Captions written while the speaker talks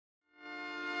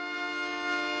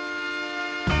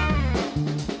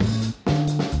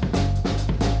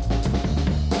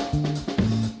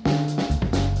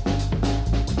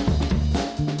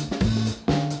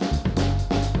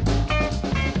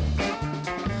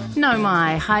No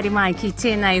mai, haere mai ki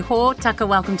tēnei ho. Taka,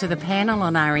 welcome to the panel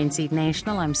on RNZ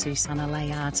National. I'm Susana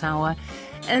Leatawa.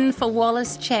 In for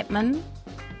Wallace Chapman.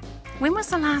 When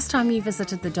was the last time you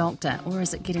visited the doctor, or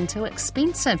is it getting too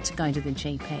expensive to go to the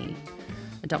GP?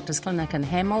 A doctor's clinic in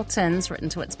Hamilton's written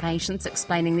to its patients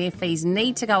explaining their fees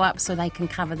need to go up so they can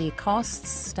cover their costs,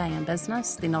 stay in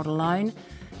business. They're not alone.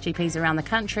 GPs around the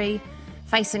country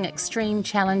facing extreme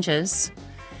challenges.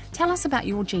 Tell us about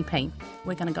your GP.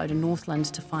 We're going to go to Northland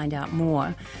to find out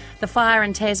more. The fire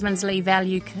in Tasman's Lee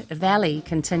Valley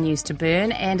continues to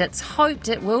burn, and it's hoped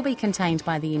it will be contained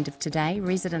by the end of today.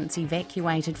 Residents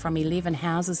evacuated from 11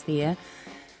 houses there,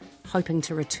 hoping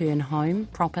to return home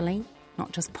properly,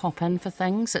 not just pop in for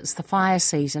things. It's the fire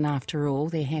season after all.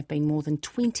 There have been more than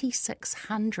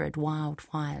 2,600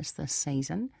 wildfires this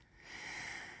season.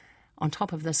 On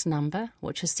top of this number,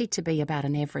 which is said to be about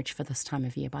an average for this time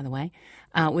of year, by the way,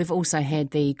 we've also had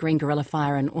the Green Gorilla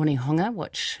Fire in Onehunga,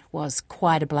 which was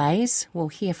quite a blaze. We'll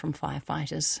hear from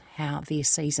firefighters how their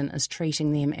season is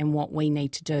treating them and what we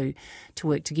need to do to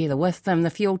work together with them. The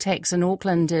fuel tax in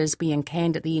Auckland is being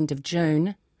canned at the end of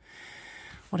June.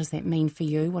 What does that mean for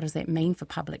you? What does that mean for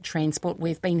public transport?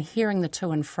 We've been hearing the to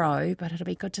and fro, but it'll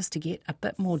be good just to get a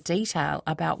bit more detail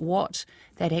about what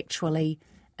that actually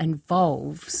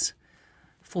involves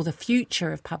for the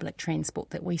future of public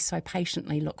transport that we so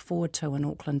patiently look forward to in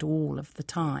Auckland all of the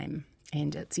time,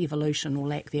 and its evolution or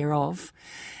lack thereof.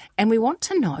 And we want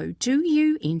to know, do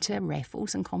you enter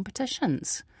raffles and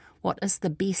competitions? What is the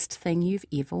best thing you've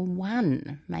ever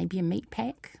won? Maybe a meat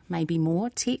pack, maybe more.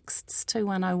 Texts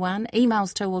 2101.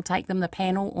 Emails too, we'll take them. The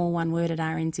panel, all one word, at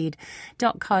rnz.co.nz.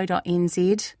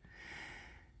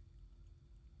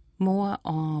 More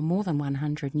than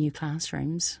 100 new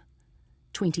classrooms.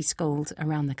 20 schools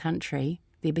around the country,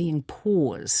 they're being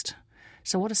paused.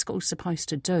 So what are schools supposed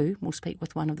to do? We'll speak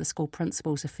with one of the school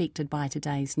principals affected by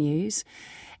today's news.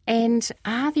 And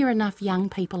are there enough young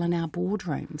people in our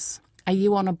boardrooms? Are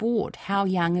you on a board? How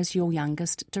young is your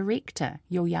youngest director,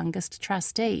 your youngest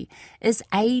trustee? Is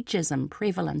ageism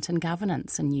prevalent in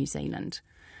governance in New Zealand?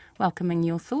 Welcoming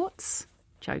your thoughts.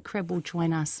 Joe Cribb will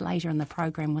join us later in the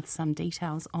program with some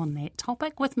details on that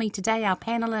topic. With me today, our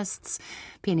panellists,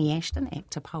 Penny Ashton,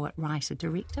 actor, poet, writer,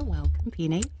 director. Welcome,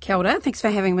 Penny. Kia ora, thanks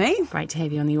for having me. Great to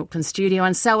have you in the Auckland studio.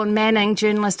 And Selwyn Manning,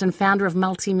 journalist and founder of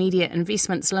Multimedia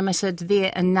Investments Limited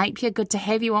there in Napier. Good to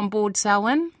have you on board,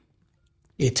 Selwyn.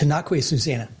 Yeah, tēnā koe,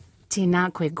 Susana.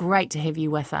 Tēnā koe, great to have you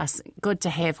with us. Good to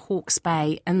have Hawke's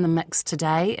Bay in the mix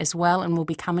today as well, and we'll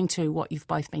be coming to what you've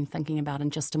both been thinking about in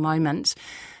just a moment.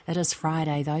 It is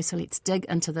Friday though, so let's dig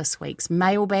into this week's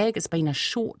mailbag. It's been a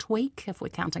short week if we're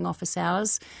counting office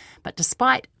hours, but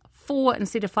despite 4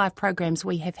 instead of 5 programs,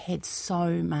 we have had so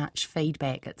much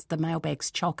feedback. It's the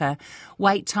mailbag's chocker.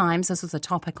 Wait times, this was a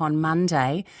topic on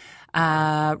Monday.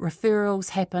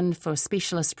 Referrals happened for a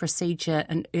specialist procedure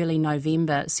in early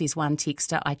November, says one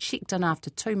texter. I checked in after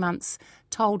 2 months,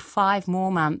 told 5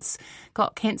 more months,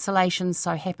 got cancellations,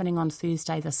 so happening on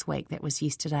Thursday this week. That was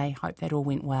yesterday. Hope that all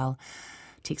went well.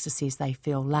 Texter says they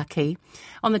feel lucky.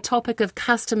 On the topic of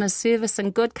customer service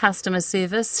and good customer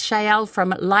service, Shael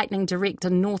from Lightning Direct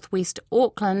in Northwest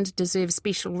Auckland deserves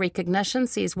special recognition,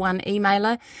 says one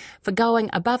emailer, for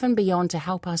going above and beyond to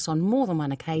help us on more than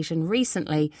one occasion.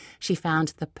 Recently, she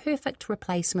found the perfect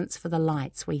replacements for the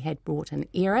lights we had brought in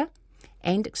error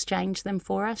and exchanged them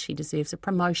for us. She deserves a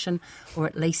promotion or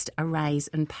at least a raise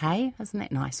in pay. Isn't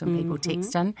that nice when people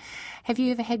text in? Have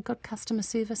you ever had good customer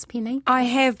service, Penny? I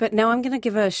have, but now I'm going to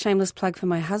give a shameless plug for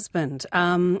my husband,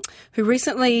 who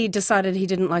recently decided he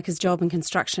didn't like his job in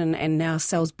construction and now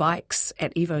sells bikes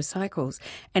at Evo Cycles.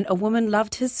 And a woman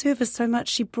loved his service so much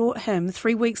she brought him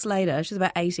 3 weeks later, she's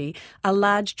about 80, a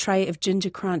large tray of ginger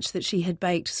crunch that she had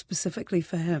baked specifically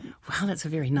for him. Well, that's a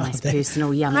very nice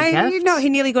personal yummy gift. You know, he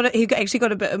nearly got it. He actually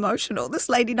got a bit emotional. This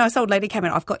nice old lady came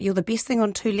in. I've got you the best thing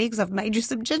on 2 legs. I've made you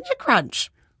some ginger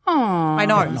crunch. Oh, I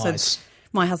know. Nice. So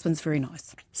my husband's very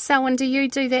nice. Selwyn, do you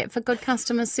do that for good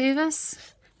customer service?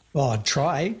 Well, I'd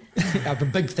try. A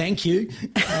big thank you.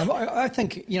 I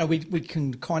think, we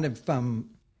can kind of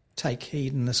take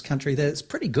heed in this country that it's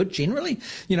pretty good generally.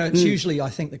 It's usually, I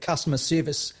think, the customer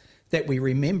service that we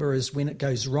remember is when it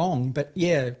goes wrong. But,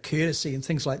 yeah, courtesy and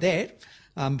things like that.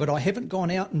 but I haven't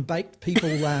gone out and baked people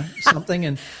something,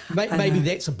 and maybe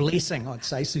that's a blessing, I'd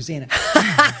say, Susana.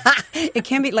 It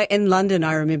can be like in London,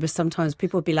 I remember sometimes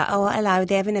people would be like, oh, hello,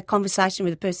 they're having a conversation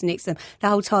with the person next to them the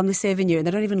whole time they're serving you, and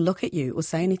they don't even look at you or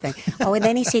say anything. Oh, and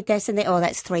then he said this and that, oh,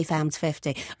 that's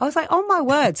 £3.50. I was like, oh my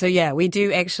word. So yeah, we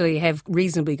do actually have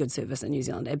reasonably good service in New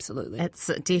Zealand, absolutely.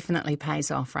 It definitely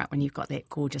pays off, right, when you've got that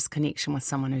gorgeous connection with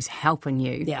someone who's helping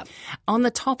you. Yeah. On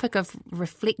the topic of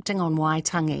reflecting on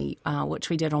Waitangi, which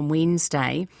we did on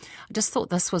Wednesday, I just thought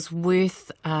this was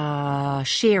worth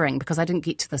sharing because I didn't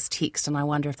get to this text, and I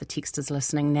wonder if the text is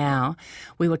listening now.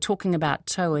 We were talking about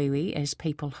tauiwi as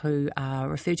people who are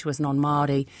referred to as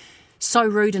non-Māori. So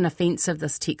rude and offensive,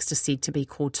 this text is said to be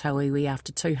called tauiwi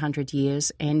after 200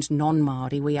 years, and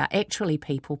non-Māori. We are actually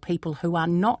people who are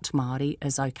not Māori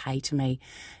is okay to me,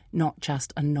 not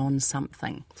just a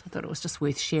non-something. So I thought it was just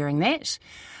worth sharing that.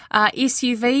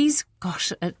 SUVs,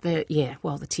 gosh,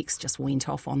 the text just went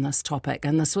off on this topic,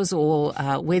 and this was all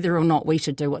whether or not we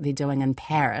should do what they're doing in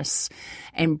Paris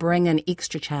and bring in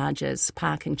extra charges,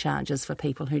 parking charges for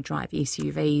people who drive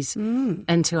SUVs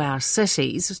into our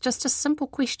cities. It was just a simple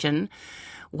question.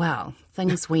 Well,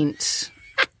 things went...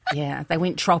 Yeah, they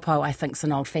went troppo, I think is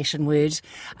an old-fashioned word.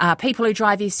 People who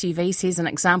drive SUVs, here's an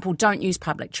example, don't use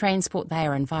public transport. They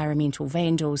are environmental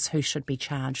vandals who should be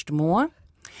charged more.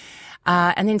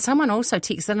 And then someone also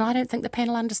texted, and I don't think the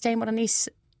panel understand what an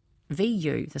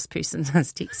SVU, this person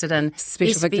has texted in,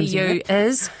 Special SVU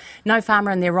is. No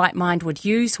farmer in their right mind would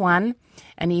use one.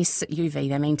 An SUV,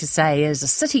 they mean to say, is a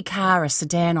city car, a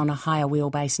sedan on a higher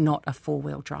wheelbase, not a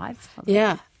four-wheel drive.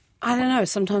 Yeah. I don't know.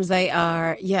 Sometimes they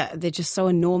are, they're just so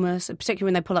enormous, particularly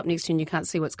when they pull up next to you and you can't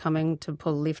see what's coming to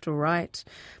pull left or right.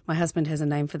 My husband has a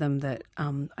name for them that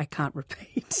I can't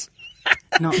repeat.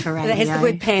 Not for radio. It has the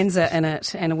word panzer in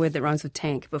it and a word that rhymes with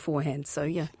tank beforehand. So,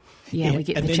 yeah. Yeah, we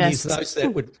get and the then gist. there's those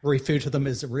that would refer to them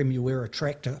as a Remuera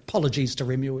tractor. Apologies to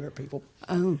Remuera people.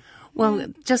 Oh. Well,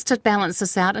 just to balance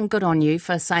this out, and good on you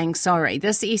for saying sorry,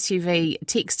 this SUV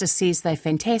texter says they're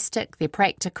fantastic, they're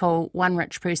practical. One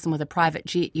rich person with a private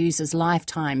jet uses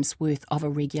lifetimes worth of a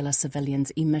regular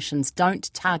civilian's emissions.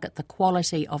 Don't target the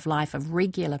quality of life of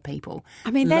regular people.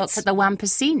 I mean, look at the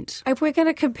 1%. If we're going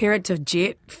to compare it to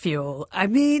jet fuel, I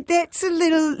mean, that's a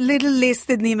little less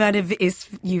than the amount of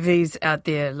SUVs out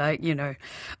there. Like, you know,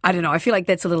 I don't know. I feel like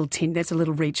that's a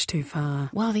little reach too far.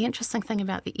 Well, the interesting thing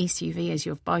about the SUV, as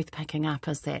you've both picking up,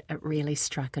 is that it really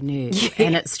struck a nerve. Yeah.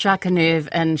 And it struck a nerve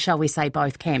in, shall we say,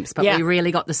 both camps. But we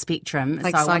really got the spectrum.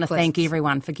 Like so I cyclists. want to thank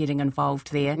everyone for getting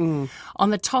involved there. On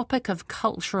the topic of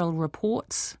cultural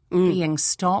reports being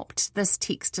stopped, this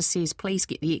texter says, please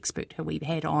get the expert who we've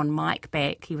had on, Mike,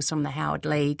 back. He was from the Howard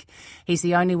League. He's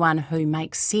the only one who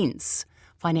makes sense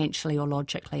financially or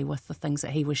logically with the things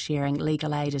that he was sharing.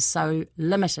 Legal aid is so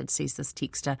limited, says this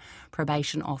texter.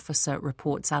 Probation officer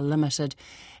reports are limited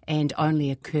and only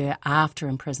occur after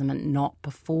imprisonment, not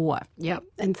before. Yep,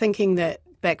 and thinking that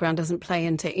background doesn't play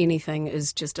into anything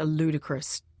is just a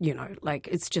ludicrous, like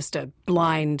it's just a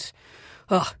blind,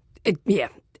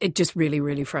 it just really,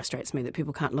 really frustrates me that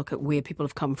people can't look at where people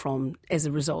have come from as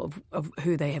a result of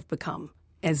who they have become,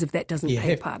 as if that doesn't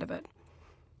play part of it.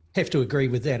 Have to agree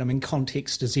with that. I mean,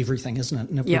 context is everything, isn't it?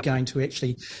 And if we're going to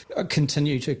actually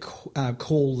continue to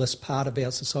call this part of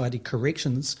our society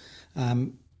corrections,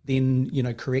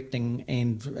 then, correcting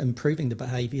and improving the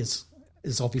behaviours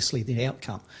is obviously the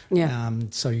outcome. Yeah.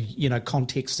 So,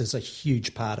 context is a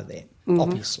huge part of that,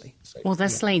 obviously. So, well,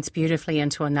 this leads beautifully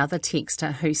into another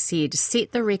texter who said,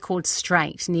 set the record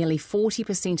straight. Nearly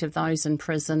 40% of those in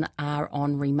prison are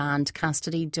on remand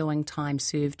custody doing time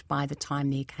served by the time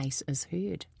their case is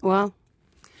heard. Well,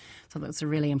 so that's a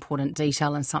really important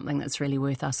detail and something that's really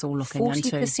worth us all looking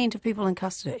into. 40% of people in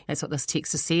custody. That's what this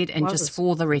texter said. And just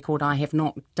for the record, I have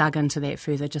not dug into that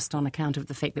further just on account of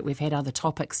the fact that we've had other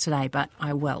topics today, but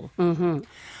I will.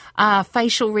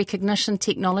 Facial recognition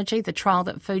technology, the trial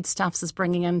that Foodstuffs is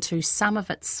bringing into some of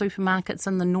its supermarkets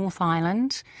in the North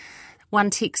Island. One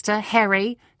texter,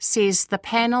 Harry, says,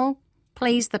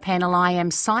 Please the panel, I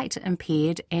am sight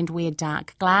impaired and wear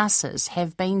dark glasses.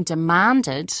 Have been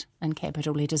demanded, in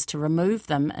capital letters, to remove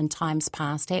them in times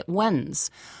past at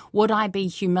Wins. Would I be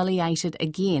humiliated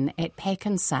again at Pack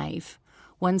and Save?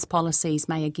 Wins policies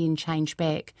may again change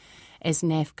back as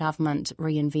NAF government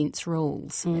reinvents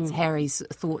rules. That's Harry's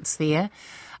thoughts there.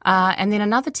 And then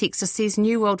another texter says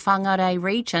New World Whangarei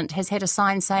Regent has had a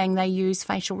sign saying they use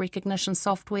facial recognition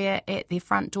software at their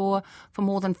front door for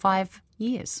more than 5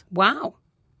 years. Wow.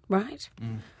 Right.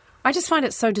 I just find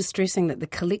it so distressing that the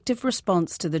collective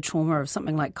response to the trauma of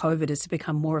something like COVID is to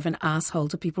become more of an asshole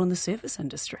to people in the service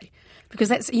industry. Because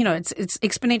that's, it's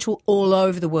exponential all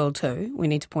over the world too. We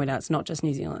need to point out it's not just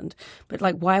New Zealand. But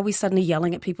why are we suddenly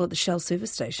yelling at people at the Shell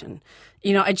service station?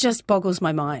 It just boggles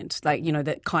my mind.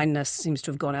 That kindness seems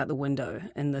to have gone out the window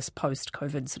in this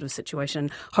post-COVID sort of situation.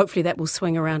 Hopefully that will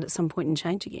swing around at some point and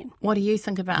change again. What do you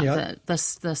think about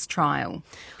this trial,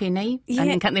 Penny? Yeah.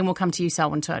 And then we'll come to you,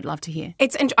 Selwyn, too. I'd love to hear.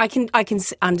 I can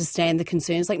understand the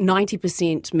concerns.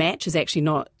 90% match is actually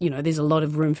not, there's a lot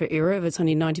of room for error if it's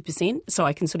only 90%. So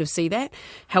I can sort of see that.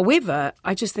 However,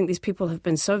 I just think these people have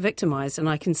been so victimised, and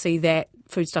I can see that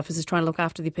Foodstuffers is trying to look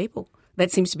after their people.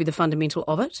 That seems to be the fundamental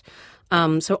of it.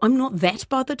 So I'm not that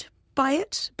bothered by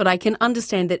it, but I can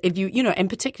understand that if and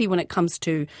particularly when it comes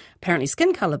to, apparently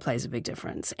skin colour plays a big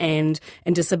difference and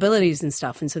disabilities and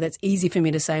stuff. And so that's easy for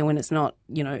me to say when it's not,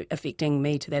 affecting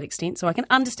me to that extent. So I can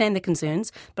understand the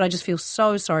concerns, but I just feel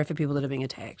so sorry for people that are being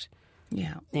attacked.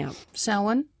 Yeah. Yeah.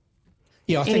 Selwyn?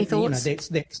 Yeah, I Any think thoughts?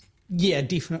 That's yeah,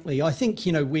 definitely. I think,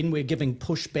 when we're giving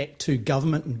pushback to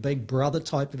government and big brother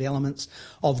type of elements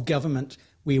of government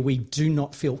where we do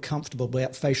not feel comfortable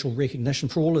about facial recognition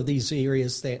for all of these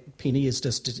areas that Penny has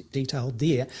just detailed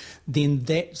there, then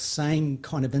that same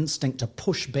kind of instinct to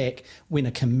push back when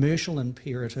a commercial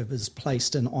imperative is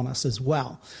placed on us as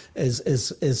well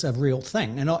is a real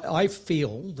thing. And I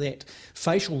feel that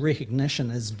facial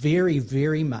recognition is very,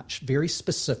 very much very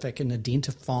specific in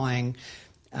identifying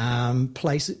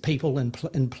people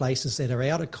in places that are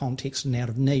out of context and out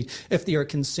of need. If there are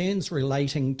concerns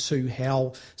relating to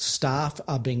how staff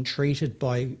are being treated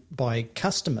by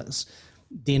customers,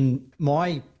 then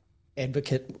my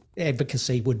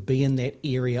advocacy would be in that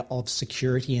area of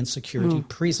security and security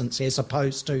presence, as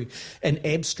opposed to an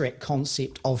abstract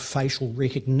concept of facial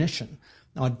recognition.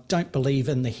 I don't believe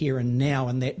in the here and now,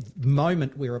 and that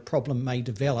moment where a problem may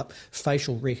develop,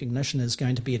 facial recognition is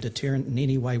going to be a deterrent in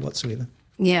any way whatsoever.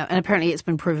 Yeah, and apparently it's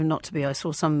been proven not to be. I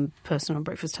saw some person on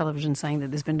breakfast television saying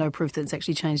that there's been no proof that it's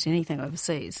actually changed anything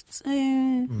overseas. So,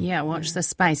 yeah, watch this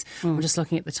space. I'm just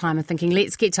looking at the time and thinking,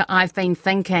 let's get to I've been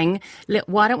thinking.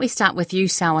 Why don't we start with you,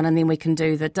 Selwyn, and then we can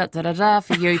do the da-da-da-da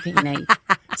for you, Penny.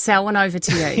 Selwyn, over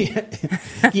to you.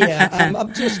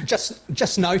 I'm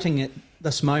just noting at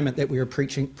this moment that we're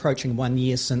approaching 1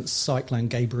 year since Cyclone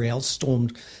Gabrielle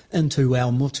stormed into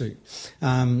our mutu.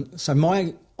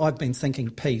 So I've been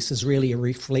thinking piece is really a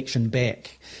reflection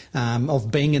back of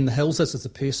being in the hills. This is a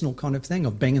personal kind of thing,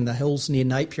 of being in the hills near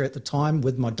Napier at the time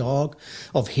with my dog,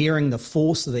 of hearing the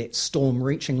force of that storm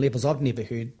reaching levels I've never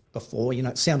heard before.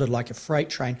 It sounded like a freight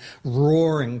train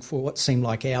roaring for what seemed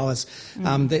like hours.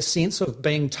 That sense of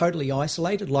being totally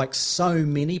isolated, like so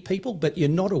many people, but you're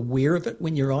not aware of it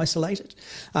when you're isolated,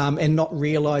 and not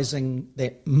realising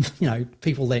that,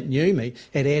 people that knew me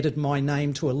had added my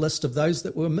name to a list of those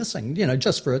that were missing,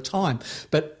 just for a time.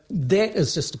 But that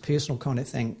is just a personal kind of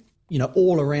thing.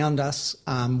 All around us,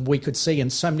 we could see in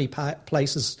so many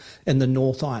places in the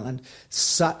North Island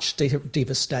such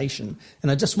devastation. And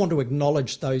I just want to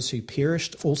acknowledge those who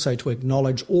perished, also to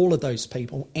acknowledge all of those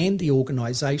people and the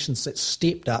organisations that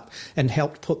stepped up and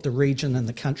helped put the region and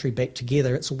the country back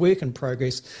together. It's a work in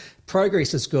progress.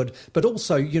 Progress is good, but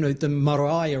also, the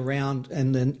marae around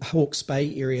in the Hawke's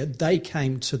Bay area, they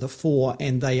came to the fore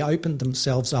and they opened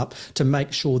themselves up to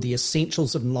make sure the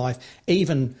essentials of life,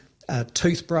 even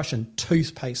toothbrush and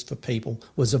toothpaste for people,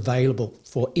 was available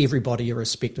for everybody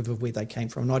irrespective of where they came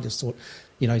from. And I just thought,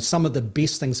 some of the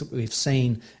best things that we've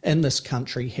seen in this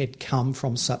country had come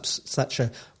from such a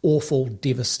awful,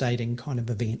 devastating kind of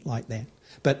event like that.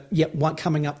 But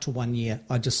coming up to 1 year,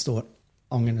 I just thought,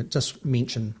 I'm going to just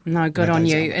mention. No, good on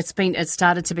you. It's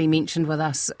started to be mentioned with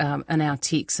us in our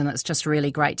texts, and it's just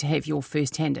really great to have your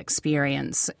first-hand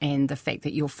experience and the fact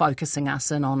that you're focusing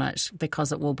us in on it,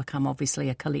 because it will become obviously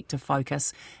a collective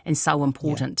focus and so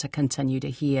important to continue to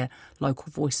hear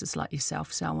local voices like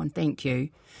yourself, Selwyn. Thank you.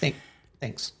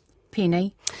 Thanks.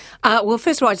 Penny? Well,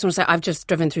 first of all, I just want to say I've just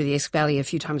driven through the Esk Valley a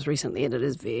few times recently, and it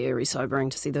is very sobering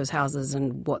to see those houses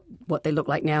and what they look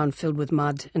like now and filled with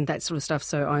mud and that sort of stuff.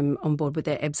 So I'm on board with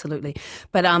that, absolutely.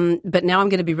 But now I'm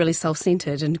going to be really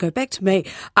self-centred and go back to me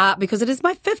because it is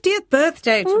my 50th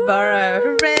birthday tomorrow.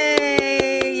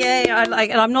 Hooray! Yay!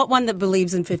 And I'm not one that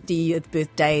believes in 50th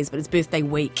birthdays, but it's birthday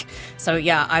week. So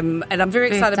yeah, I'm very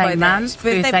excited by that.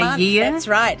 Birthday month, year. That's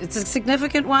right. It's a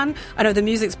significant one. I know the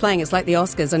music's playing. It's like the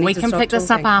Oscars. We can pick this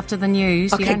up after the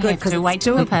news. Okay, you don't good, have to wait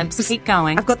till the pips. Keep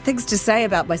going. I've got things to say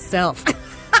about myself.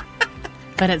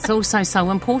 But it's also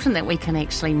so important that we can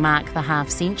actually mark the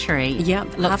half century.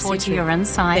 Yep. Look forward to your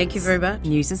insights. Thank you very much.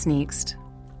 News is next.